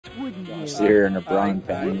Wouldn't you? See her in her brown You'd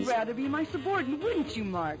panties. rather be my subordinate, wouldn't you,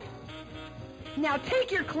 Mark? Now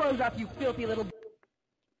take your clothes off, you filthy little...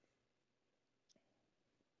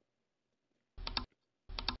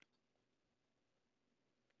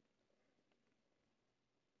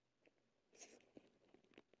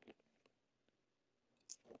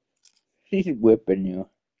 She's whipping you.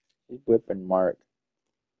 She's whipping Mark.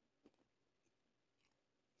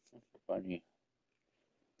 Funny.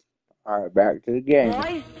 Alright, back to the game.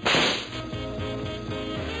 Boy?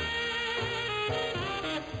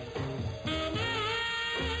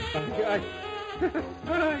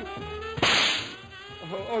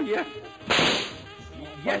 Oh, yes.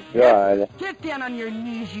 Yes, God. Get down on your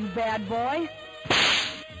knees, you bad boy.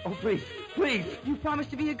 Oh, please, please. You promise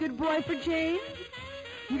to be a good boy for Jane?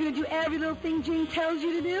 You're gonna do every little thing Jane tells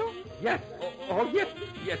you to do? Yes. Oh, yes.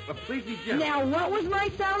 Yes, but please be gentle. Now, what was my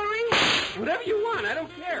salary? Whatever you want, I don't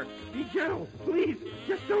care. Be gentle, please.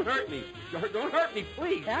 Just don't hurt me. Don't hurt me,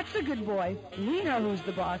 please. That's a good boy. We know who's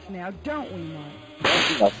the boss now, don't we, Mark?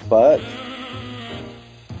 What the fuck?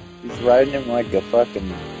 He's riding him like a fucking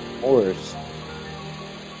horse.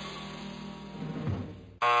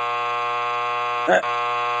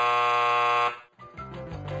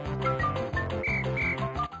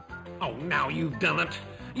 Oh, now you've done it.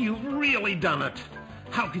 You've really done it.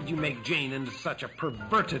 How could you make Jane into such a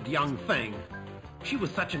perverted young thing? She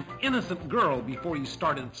was such an innocent girl before you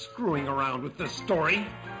started screwing around with this story.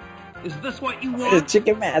 Is this what you The want?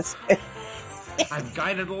 chicken mask. I've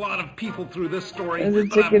guided a lot of people through this story, And the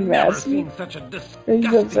but I've chicken never mask. seen such a He's disgusting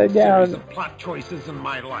upside series down. of plot choices in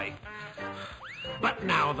my life. But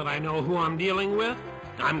now that I know who I'm dealing with,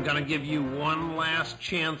 I'm gonna give you one last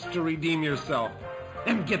chance to redeem yourself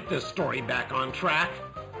and get this story back on track.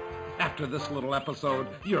 After this little episode,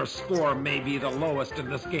 your score may be the lowest in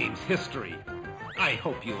this game's history. I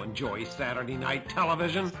hope you enjoy Saturday night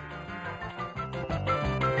television.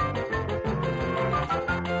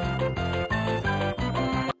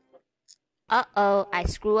 Uh-oh, I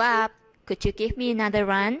screw up. Could you give me another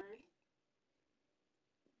run?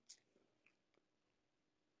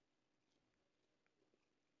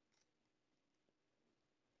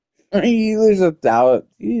 You lose 1,000.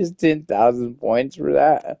 You use 10,000 points for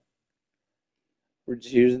that. For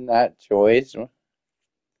choosing that choice.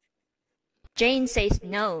 Jane says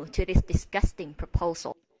no to this disgusting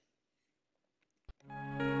proposal.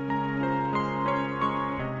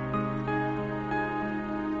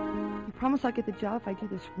 You promise I'll get the job if I do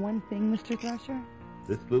this one thing, Mr. Thrasher?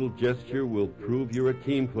 This little gesture will prove you're a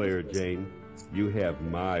team player, Jane. You have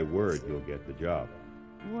my word you'll get the job.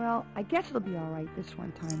 Well, I guess it'll be all right this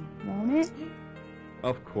one time, won't it?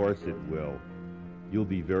 Of course it will. You'll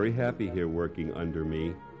be very happy here working under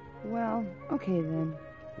me. Well, okay then.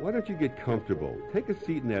 Why don't you get comfortable? Take a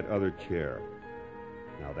seat in that other chair.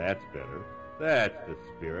 Now that's better. That's the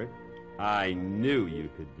spirit. I knew you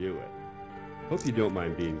could do it. Hope you don't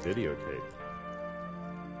mind being videotaped.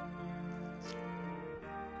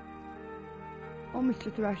 Oh,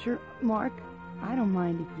 Mr. Thrasher, Mark, I don't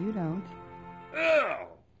mind if you don't. Ugh!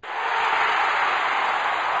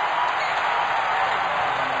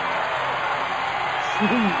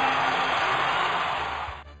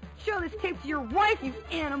 Show this tape to your wife, you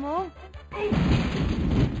animal!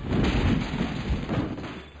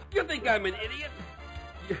 You think I'm an idiot?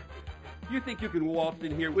 You think you can waltz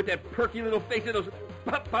in here with that perky little face and those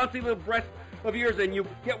bouncy little breasts of yours and you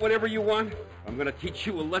get whatever you want? I'm gonna teach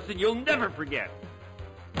you a lesson you'll never forget.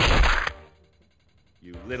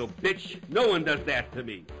 You little bitch. No one does that to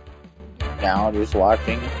me. Now just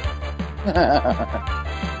watching.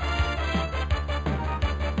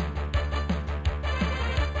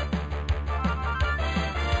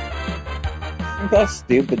 Look how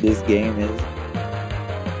stupid this game is.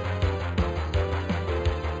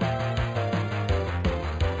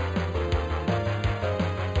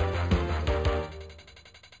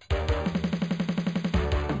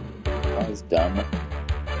 That was dumb.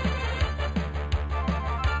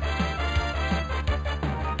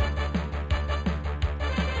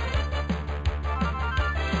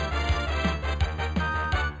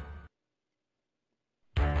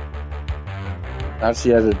 Now she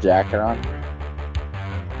has a jacket on.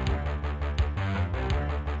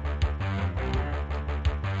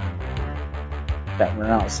 Can't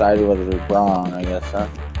run outside with her bra on, I guess, huh?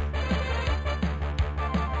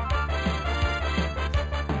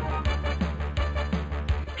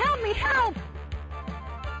 Help me, help!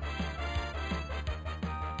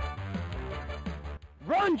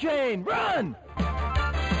 Run, Jane, run!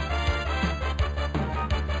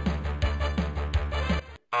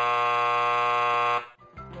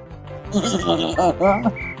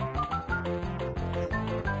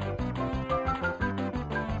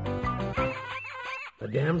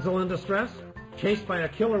 damsel in distress? Chased by a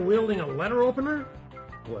killer wielding a letter opener?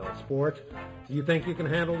 Well, sport, do you think you can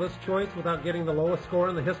handle this choice without getting the lowest score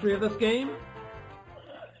in the history of this game?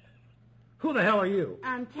 Who the hell are you?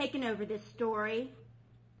 I'm taking over this story.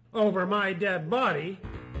 Over my dead body?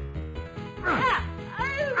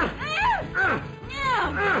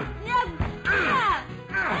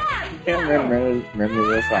 Can't remember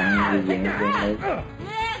this song in the beginning.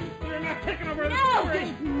 You're not taking over the No, story!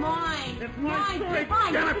 it's mine. It's my story.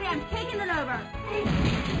 Fine, Damn it. okay, I'm taking it over.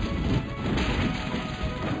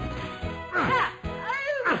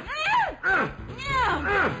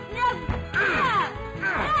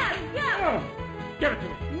 Give it to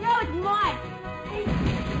me! No, it's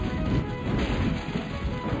mine.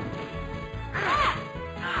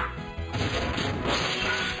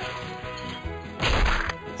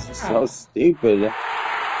 This is so stupid.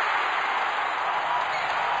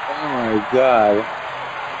 Oh my god.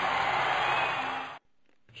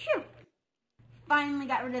 Phew. Finally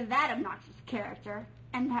got rid of that obnoxious character.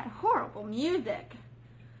 And that horrible music.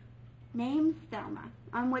 Name's Thelma.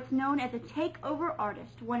 I'm what's known as a takeover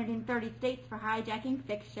artist, wanted in 30 states for hijacking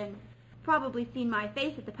fiction. Probably seen my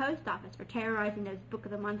face at the post office for terrorizing those Book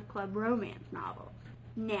of the Month Club romance novels.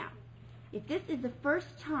 Now, if this is the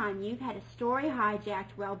first time you've had a story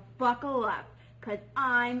hijacked, well, buckle up, 'cause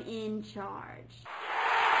I'm in charge.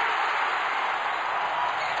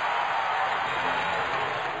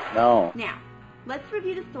 No. Now, let's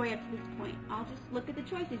review the story up to this point. I'll just look at the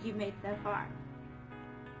choices you've made so far.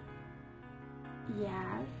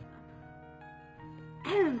 Yes.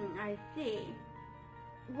 I see.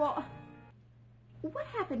 Well, what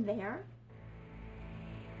happened there?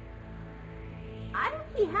 I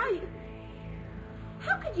don't see how you...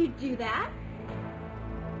 How could you do that?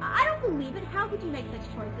 I don't believe it. How could you make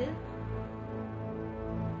such choices?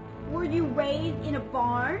 Were you raised in a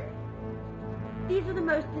barn? These are the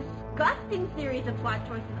most disgusting series of plot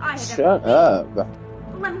choices I have ever Shut seen. up.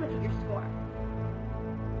 Let me look at your score.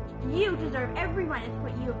 You deserve every minus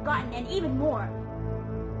what you have gotten, and even more.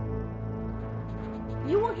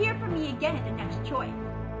 You will hear from me again at the next choice.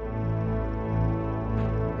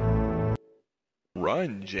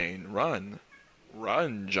 Run, Jane, run.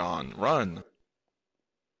 Run, John, run.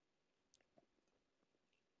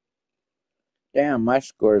 Damn, my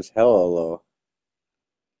score is hella low.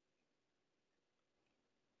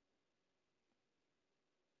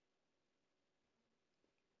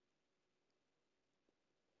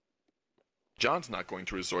 John's not going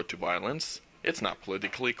to resort to violence. It's not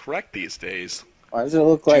politically correct these days. Why does it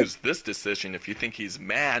look like... Choose this decision if you think he's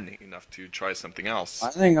man enough to try something else.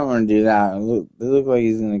 I think I'm gonna do that. It look like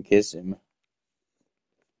he's gonna kiss him.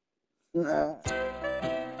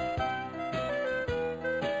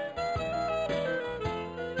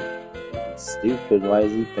 Stupid, why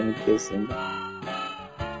is he gonna kiss him?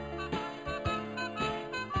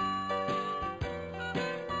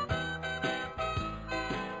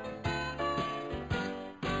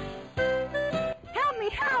 Help me,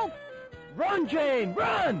 help! Run, Jane,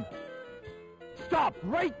 run! Stop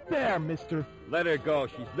right there, mister. Let her go.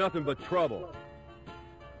 She's nothing but trouble.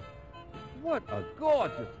 What a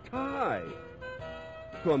gorgeous tie.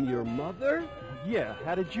 From your mother? Yeah,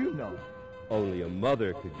 how did you know? Only a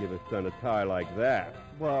mother could give a son a tie like that.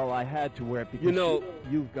 Well, I had to wear it because You know,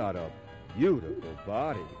 you've got a beautiful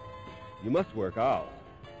body. You must work out.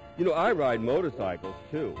 You know, I ride motorcycles,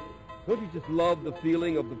 too. Don't you just love the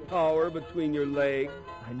feeling of the power between your legs?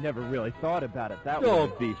 I never really thought about it that way.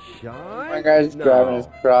 Don't be shy. My guy's No. grabbing his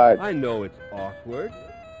crotch. I know it's awkward.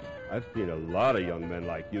 I've seen a lot of young men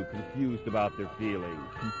like you confused about their feelings.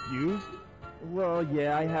 Confused? Well,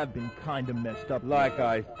 yeah, I have been kind of messed up. Like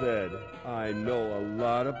I said, I know a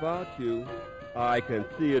lot about you. I can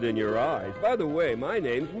see it in your eyes. By the way, my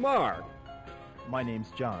name's Mark. My name's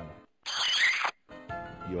John.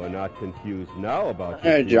 You're not confused now about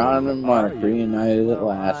Hey, your John feelings, and Mark are you? reunited at Well,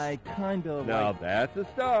 last. I kind of Now like... that's a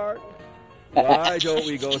start. Why don't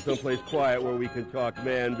we go someplace quiet where we can talk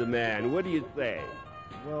man to man? What do you say?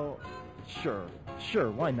 Well,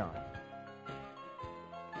 sure, why not?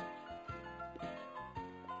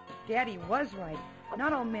 Daddy was right.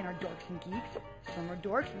 Not all men are dorks and geeks. Some are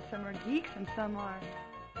dorks and some are geeks and some are...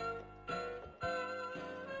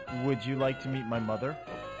 Would you like to meet my mother?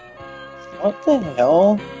 What the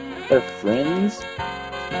hell? They're friends?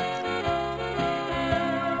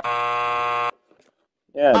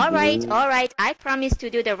 Yeah, Alright, dude. alright, I promise to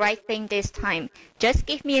do the right thing this time. Just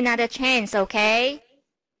give me another chance, okay?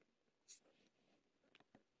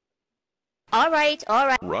 Alright,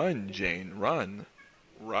 alright. Run, Jane, run.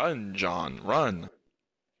 Run, John, run.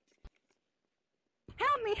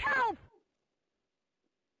 Help me, help!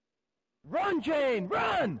 Run, Jane,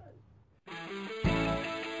 run!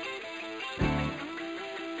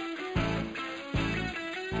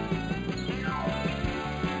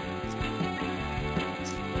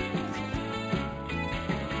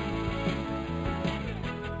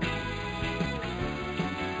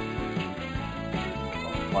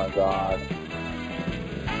 Oh my god.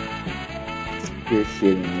 You're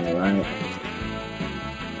shitting me, right?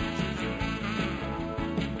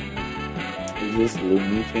 Is this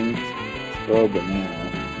Looney Tunes? Throw a banana.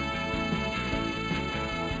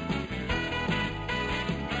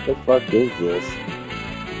 What the fuck is this?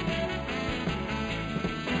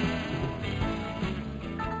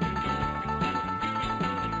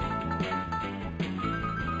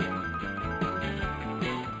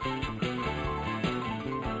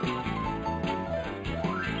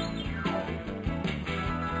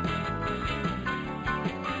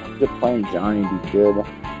 Just playing Johnny be good.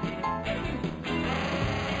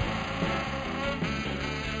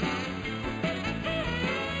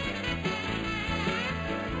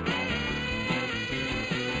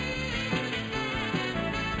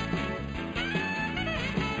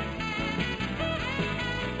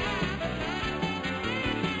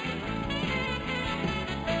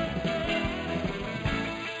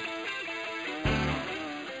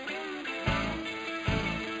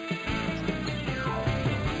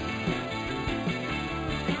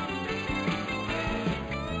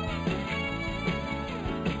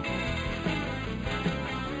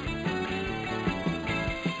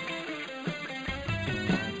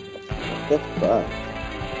 What the fuck?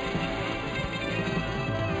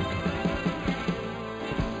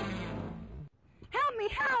 Help me,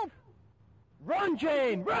 help! Run,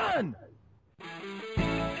 Jane, run!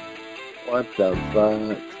 What the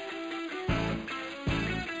fuck?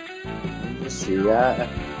 Did you see that?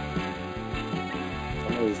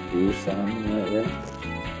 Somebody's do something right there.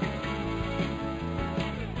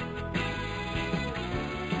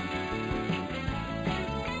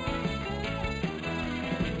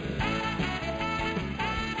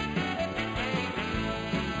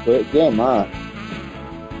 Quit game, huh?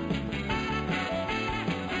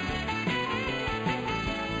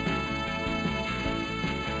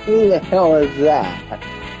 Who the hell is that?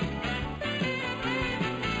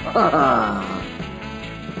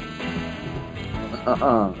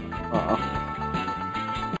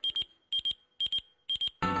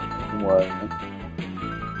 What?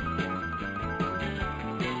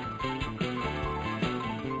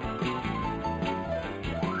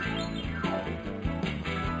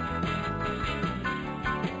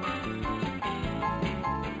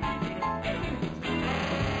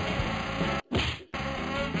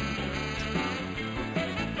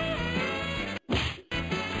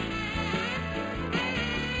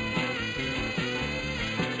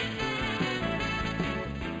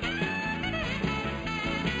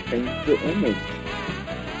 Change the image.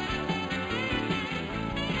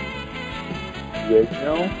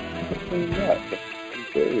 Original? Clean up.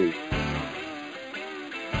 Buried.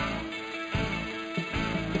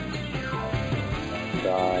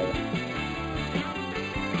 God.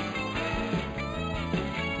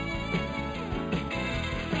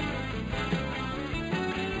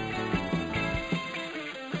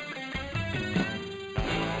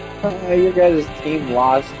 Your guys' team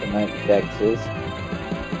lost tonight, Texas.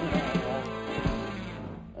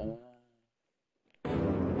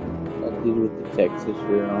 Dude with the Texas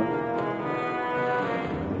shirt on.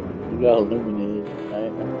 You got eliminated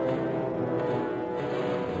tonight.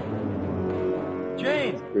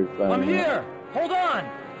 Jane, Pretty funny. I'm here! Hold on!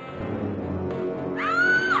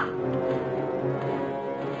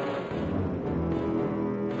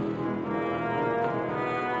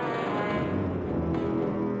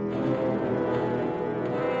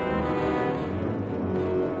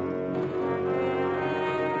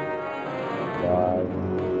 God.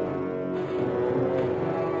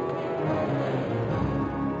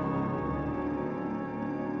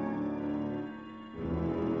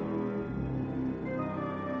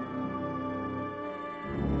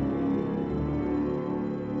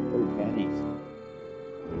 Oh, panties.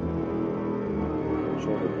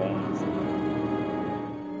 Shoulder bands.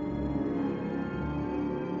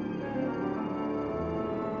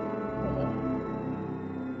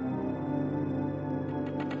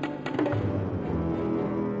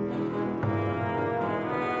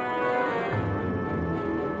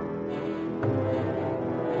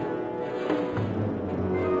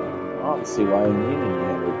 I don't see why you need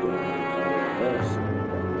another game like this.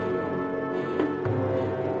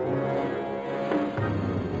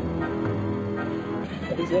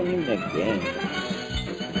 What is that even a game?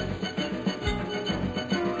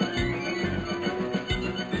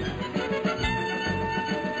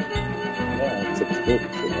 I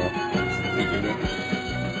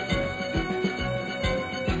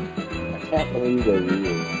can't believe they read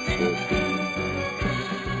it.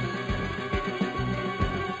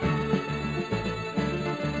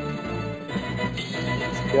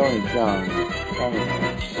 It's killing John.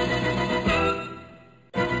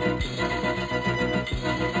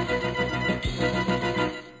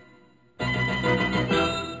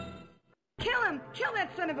 Kill him! Kill that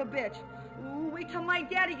son of a bitch! Ooh, wait till my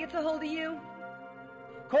daddy gets a hold of you.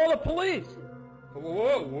 Call the police!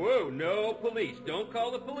 Whoa, whoa, no police. Don't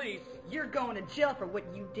call the police. You're going to jail for what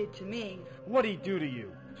you did to me. What'd he do to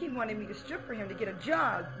you? He wanted me to strip for him to get a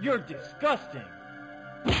job. You're disgusting.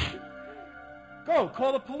 Go,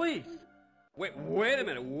 call the police. Wait a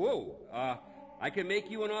minute. Whoa. I can make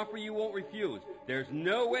you an offer you won't refuse. There's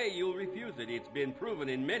no way you'll refuse it. It's been proven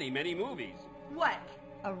in many, many movies. What?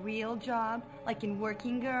 A real job? Like in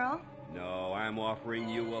Working Girl? No, I'm offering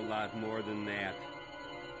you a lot more than that.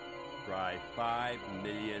 Try $5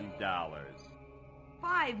 million.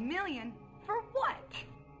 $5 million? For what?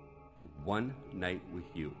 One night with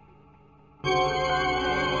you. I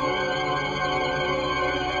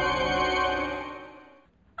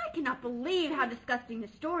cannot believe how disgusting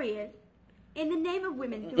this story is. In the name of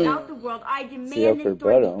women throughout the world, I demand this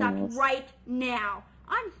story to stop right now.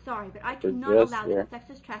 I'm sorry, but I cannot allow this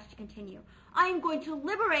sexist trash to continue. I am going to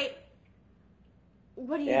liberate...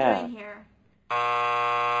 What are you doing here?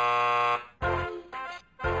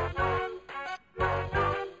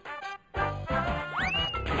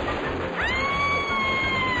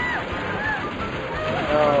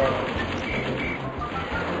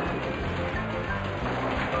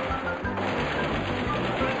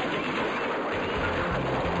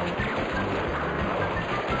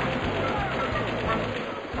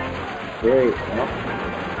 Very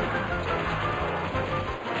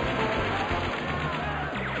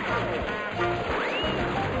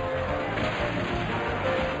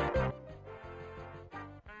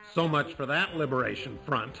So much for that liberation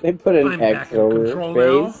front. They put an I'm X back in over control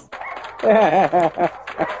her face.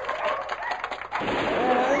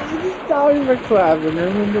 You just always for clapping.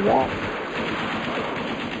 Remember that?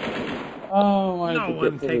 Oh, I No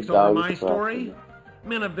one takes over my story.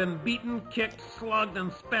 Men have been beaten, kicked, slugged,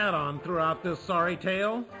 and spat on throughout this sorry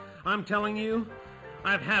tale. I'm telling you,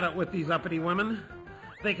 I've had it with these uppity women.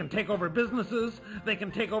 They can take over businesses, they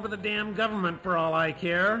can take over the damn government for all I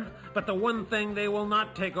care, but the one thing they will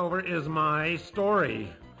not take over is my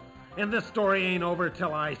story. And this story ain't over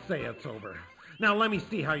till I say it's over. Now let me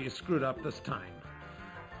see how you screwed up this time.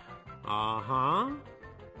 Uh-huh.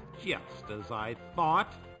 Just as I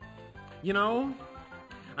thought. You know,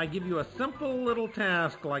 I give you a simple little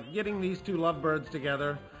task like getting these two lovebirds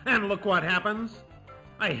together, and look what happens.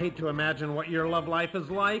 I hate to imagine what your love life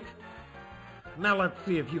is like. Now let's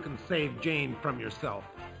see if you can save Jane from yourself.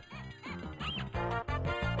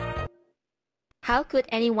 How could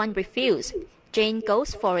anyone refuse? Jane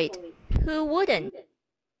goes for it. Who wouldn't?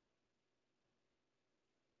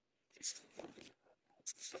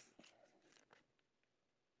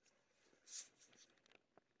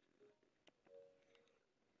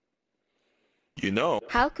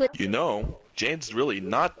 How could... Jane's really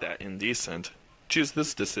not that indecent. Choose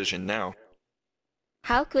this decision now.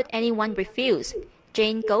 How could anyone refuse?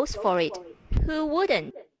 Jane goes for it. Who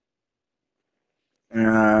wouldn't?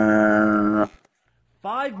 $5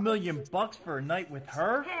 million for a night with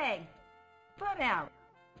her? Hey, butt out.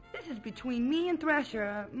 This is between me and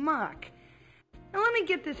Thresher, Mark. Now let me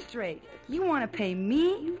get this straight. You want to pay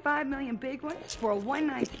me $5 million big ones for a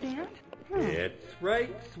one-night stand? That's right,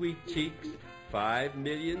 sweet cheeks. $5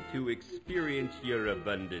 million to experience your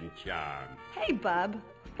abundant charm. Hey, bub.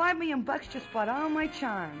 $5 million just bought all my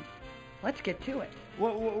charms. Let's get to it.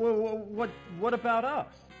 What about us?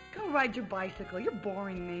 Go ride your bicycle. You're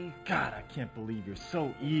boring me. God, I can't believe you're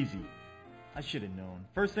so easy. I should have known.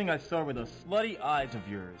 First thing I saw were those slutty eyes of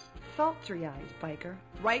yours. Sultry eyes, biker.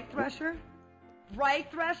 Right, Thresher? Right,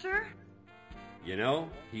 Thresher? You know,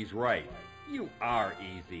 he's right. You are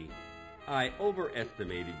easy. I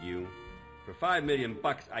overestimated you. For $5 million,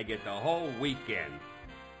 I get the whole weekend.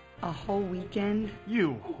 A whole weekend?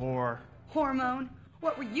 You whore. Hormone?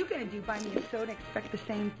 What were you going to do, buy me a soda and expect the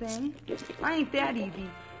same thing? I ain't that easy.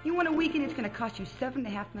 You want a weekend, it's going to cost you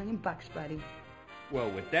 $7.5 million, buddy. Well,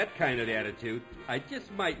 with that kind of attitude, I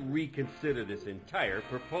just might reconsider this entire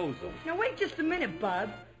proposal. Now wait just a minute, bub.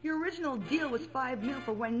 Your original deal was $5 million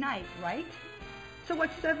for one night, right? So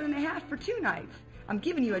what's $7.5 for 2 nights? I'm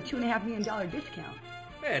giving you a $2.5 million discount.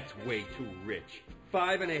 That's way too rich.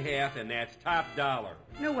 $5.5, and that's top dollar.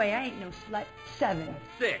 No way, I ain't no slut. 7.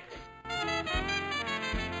 6.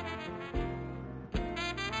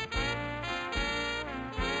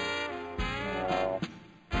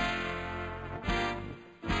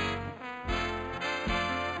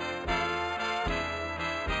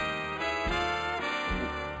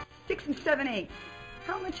 6 7/8.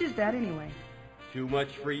 How much is that anyway? Too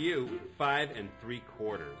much for you. 5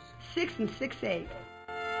 3/4. 6 6/8.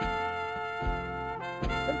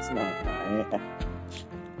 That's not right.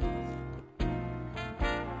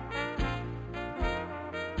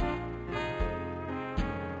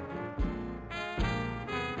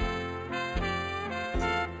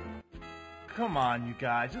 Come on, you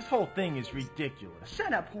guys. This whole thing is ridiculous.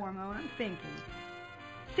 Shut up, Hormone. I'm thinking.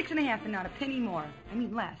 6 1/2 and not a penny more. I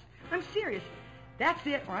mean less. I'm serious. That's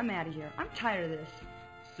it, or I'm out of here. I'm tired of this.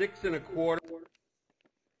 6 1/4.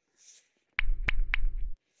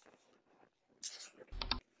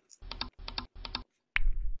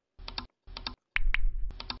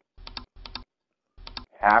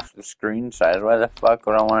 Half the screen size. Why the fuck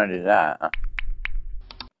would I want to do that?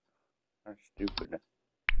 That's stupid.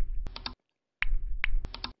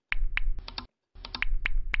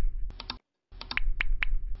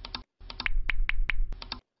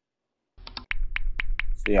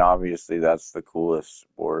 See, obviously that's the coolest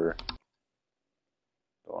border.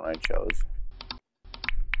 The one I chose.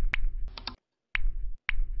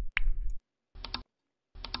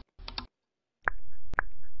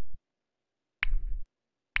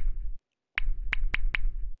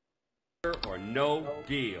 Or no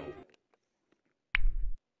deal.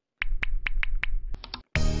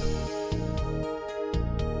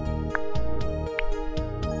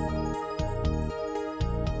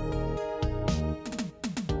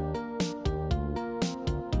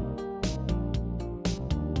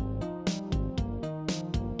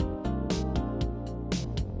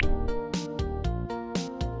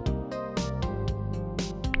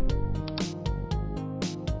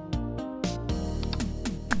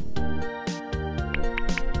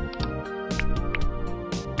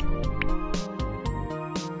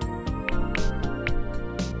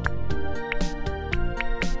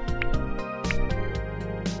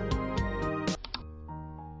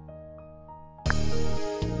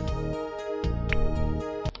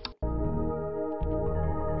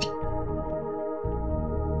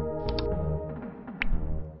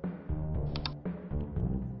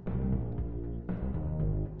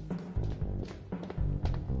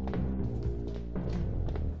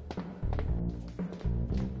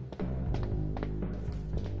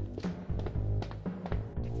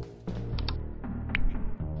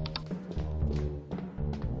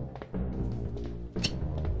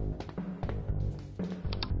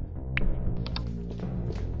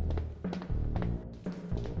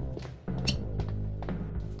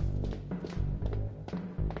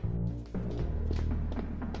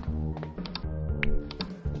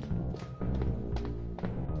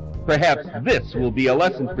 Perhaps this will be a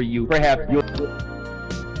lesson for you. Perhaps you'll...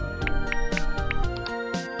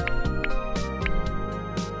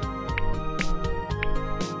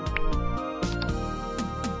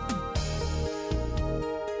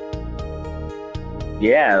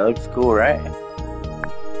 Yeah, it looks cool, right?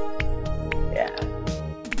 Yeah.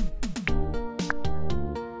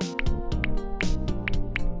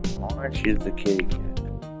 Orange is the kitty cat.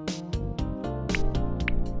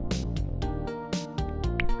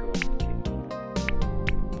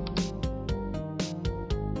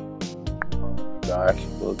 Gosh,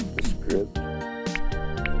 look at the script.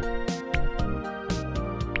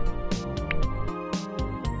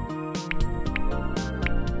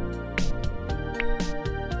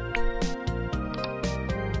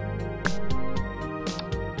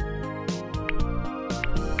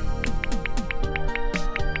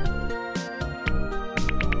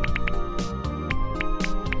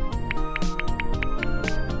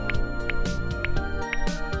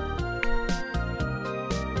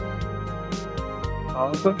 Oh,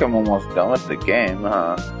 looks like I'm almost done with the game,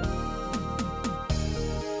 huh?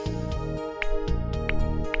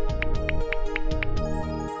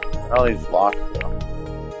 All these locked though.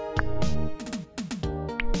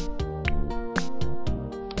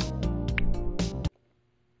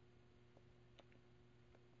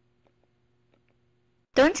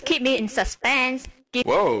 Don't keep me in suspense.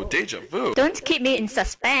 Whoa, deja vu. Don't keep me in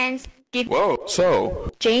suspense. Whoa,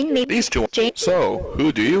 so Jane, me. these two. Jane. So,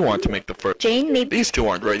 who do you want to make the first? Jane, me. These two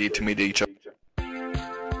aren't ready to meet each other. I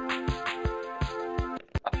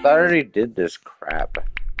thought I already did this crap.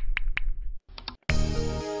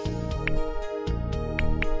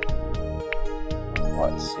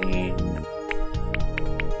 What scene?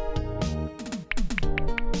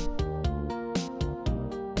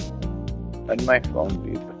 Why'd my phone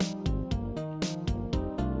beep?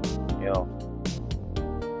 Yo.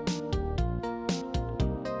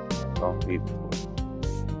 Phone beep.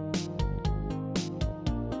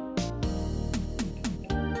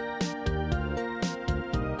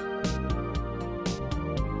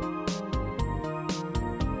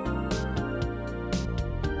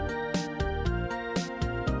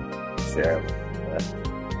 share.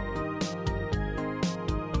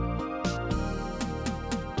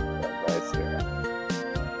 Advice here.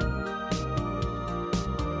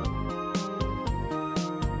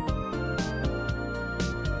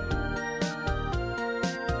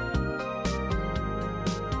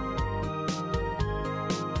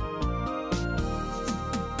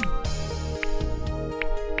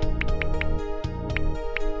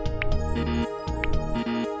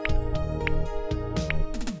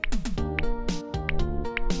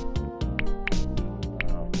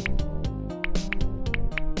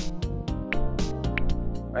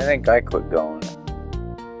 I think I quit going.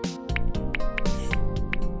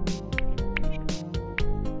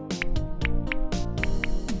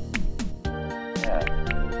 Yeah.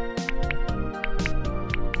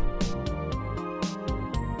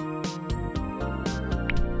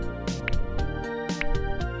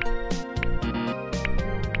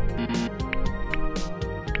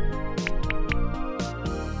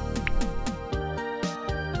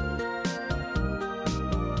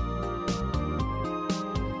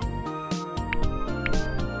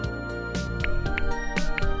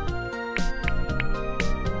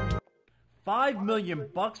 $5 million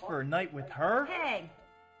for a night with her? Hey,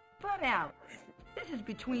 butt out. This is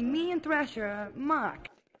between me and Thrasher, Mark.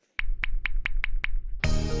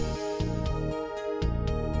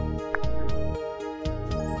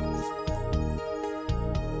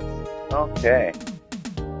 Okay.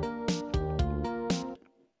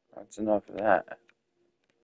 That's enough of that.